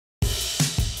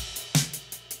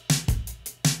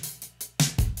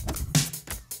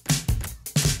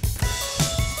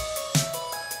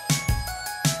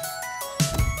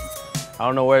I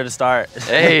don't know where to start.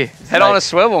 Hey, head on a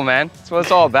swivel, man. That's what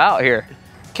it's all about here.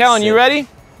 Kellyn, you ready?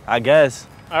 I guess.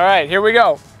 All right, here we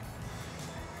go.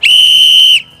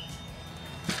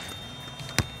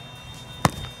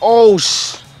 Oh,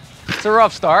 it's a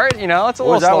rough start, you know, it's a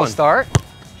little slow start.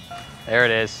 There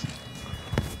it is.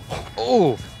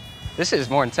 Oh, this is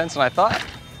more intense than I thought.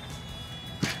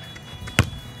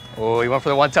 Oh, he went for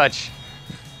the one touch.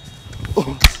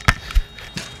 Oh.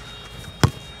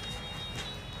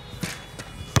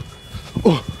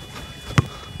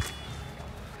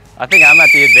 I think I'm at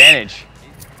the advantage.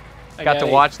 Got to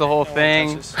watch the whole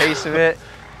thing, pace of it.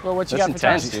 Well, what you That's got for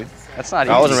intense, time? dude. That's not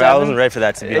easy. I wasn't ready for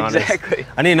that, to be honest. Exactly.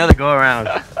 I need another go around,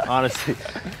 honestly.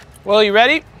 Well, you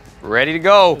ready? Ready to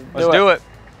go. Let's do it.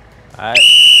 All right.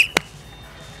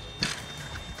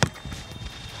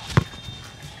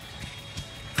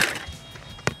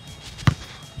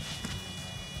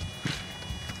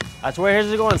 I swear his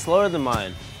is going slower than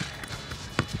mine.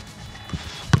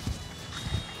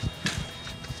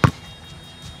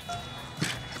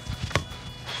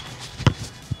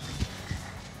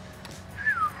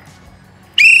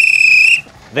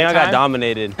 I think I got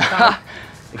dominated.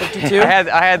 52? I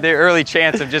had the early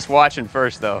chance of just watching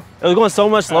first, though. It was going so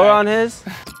much slower on his.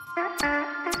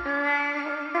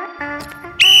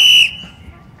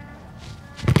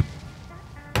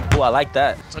 Oh, I like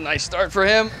that. It's a nice start for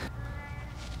him.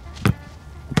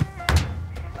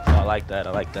 Oh, I like that.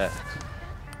 I like that.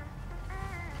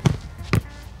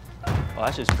 Oh,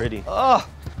 that's just pretty. Oh.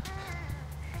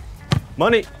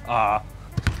 Money.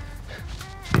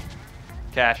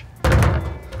 Cash.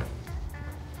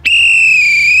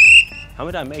 How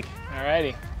much did I make? All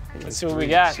righty. Let's see what we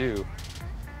got. 2.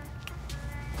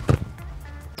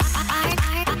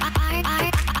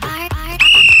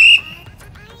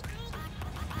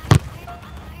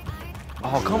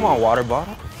 Oh, come on, water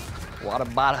bottle. Water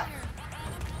bottle.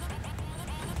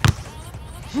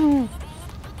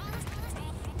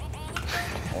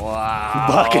 Wow.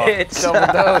 Buckets.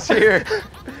 Double dose here.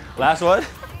 Last one?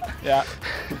 Yeah.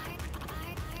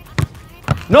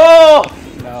 No!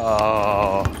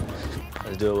 No.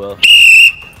 Let's do it, Will.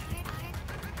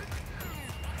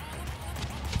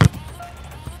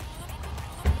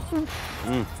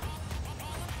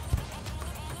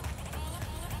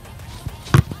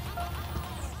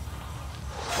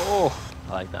 Oh.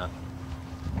 I like that.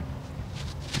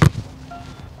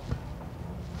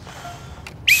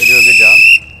 They do a good job.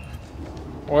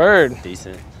 Word.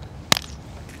 Decent.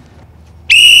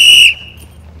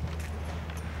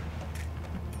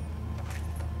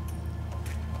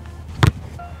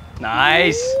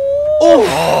 Nice.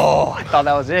 Oh, I thought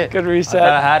that was it. Good I reset. thought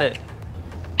I had it.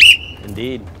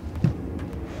 Indeed.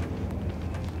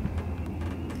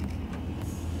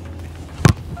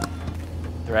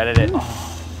 Threaded it.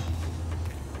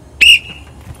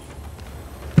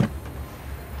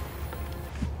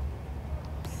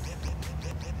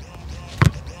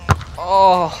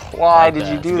 Oh, why did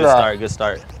you do that? Good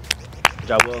start. Good start. Good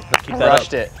job, Will. Let's keep that up.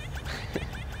 Rushed it.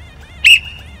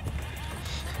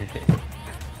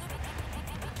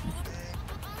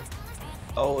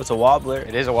 Oh, it's a wobbler.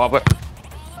 It is a wobbler.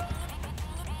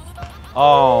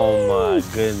 Oh my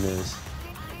goodness.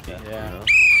 Yeah. Yeah. You know.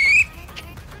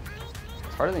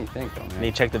 It's harder than you think, though, man.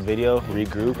 Need to check the video,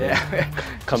 regroup, Yeah. and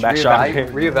come back stronger.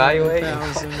 Reevaluate.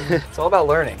 It's all about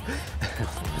learning.